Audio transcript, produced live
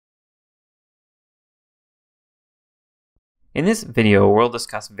In this video, we'll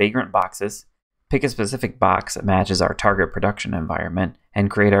discuss Vagrant Boxes, pick a specific box that matches our target production environment, and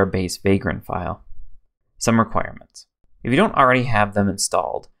create our base Vagrant file. Some requirements. If you don't already have them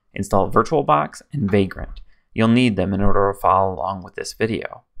installed, install VirtualBox and Vagrant. You'll need them in order to follow along with this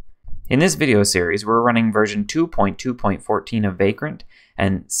video. In this video series, we're running version 2.2.14 of Vagrant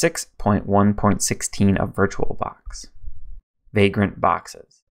and 6.1.16 of VirtualBox. Vagrant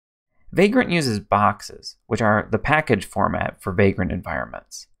Boxes. Vagrant uses boxes, which are the package format for Vagrant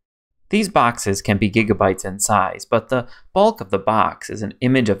environments. These boxes can be gigabytes in size, but the bulk of the box is an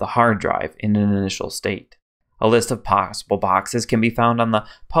image of the hard drive in an initial state. A list of possible boxes can be found on the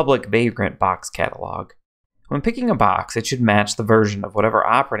public Vagrant box catalog. When picking a box, it should match the version of whatever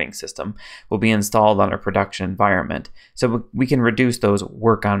operating system will be installed on our production environment, so we can reduce those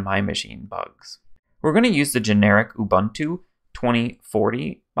work on my machine bugs. We're going to use the generic Ubuntu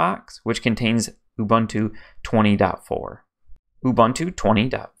 2040 box, which contains Ubuntu 20.4. Ubuntu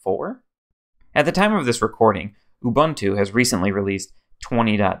 20.4? At the time of this recording, Ubuntu has recently released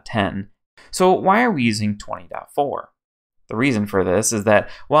 20.10, so why are we using 20.4? The reason for this is that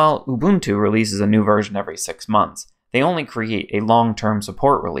while Ubuntu releases a new version every 6 months, they only create a long-term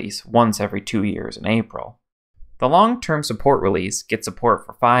support release once every 2 years in April. The long-term support release gets support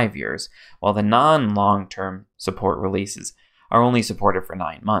for 5 years, while the non-long-term support releases are only supported for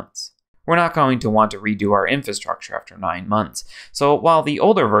 9 months. We're not going to want to redo our infrastructure after 9 months, so while the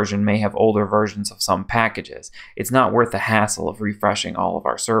older version may have older versions of some packages, it's not worth the hassle of refreshing all of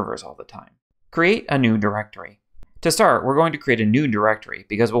our servers all the time. Create a new directory. To start, we're going to create a new directory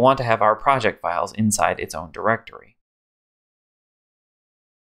because we'll want to have our project files inside its own directory.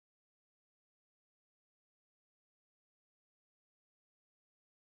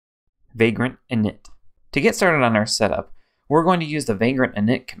 Vagrant Init. To get started on our setup, we're going to use the Vagrant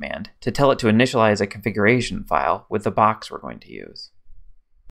Init command to tell it to initialize a configuration file with the box we're going to use.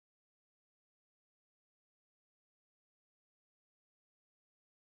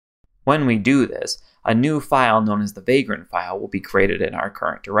 When we do this, a new file known as the Vagrant file will be created in our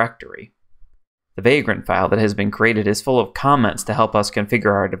current directory. The Vagrant file that has been created is full of comments to help us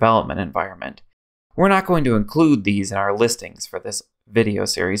configure our development environment. We're not going to include these in our listings for this video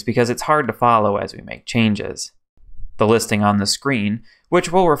series because it's hard to follow as we make changes. The listing on the screen,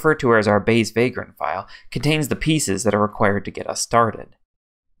 which we'll refer to as our base Vagrant file, contains the pieces that are required to get us started.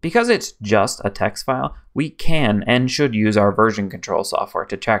 Because it's just a text file, we can and should use our version control software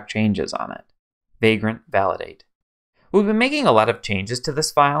to check changes on it. Vagrant Validate. We've been making a lot of changes to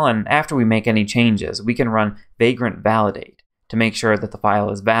this file, and after we make any changes, we can run Vagrant Validate to make sure that the file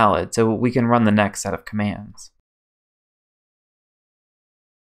is valid so we can run the next set of commands.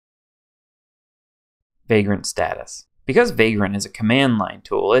 Vagrant Status. Because Vagrant is a command line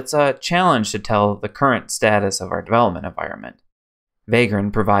tool, it's a challenge to tell the current status of our development environment.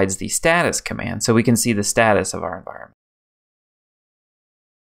 Vagrant provides the status command so we can see the status of our environment.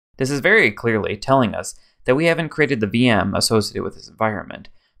 This is very clearly telling us that we haven't created the VM associated with this environment,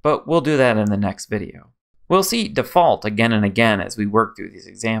 but we'll do that in the next video. We'll see default again and again as we work through these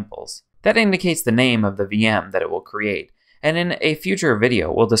examples. That indicates the name of the VM that it will create, and in a future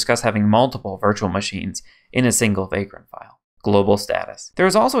video we'll discuss having multiple virtual machines in a single Vagrant file. Global Status. There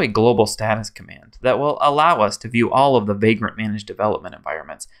is also a Global Status command that will allow us to view all of the Vagrant managed development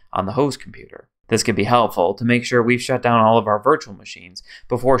environments on the host computer. This can be helpful to make sure we've shut down all of our virtual machines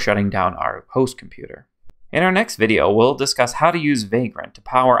before shutting down our host computer. In our next video, we'll discuss how to use Vagrant to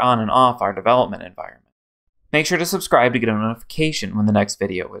power on and off our development environment. Make sure to subscribe to get a notification when the next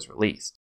video is released.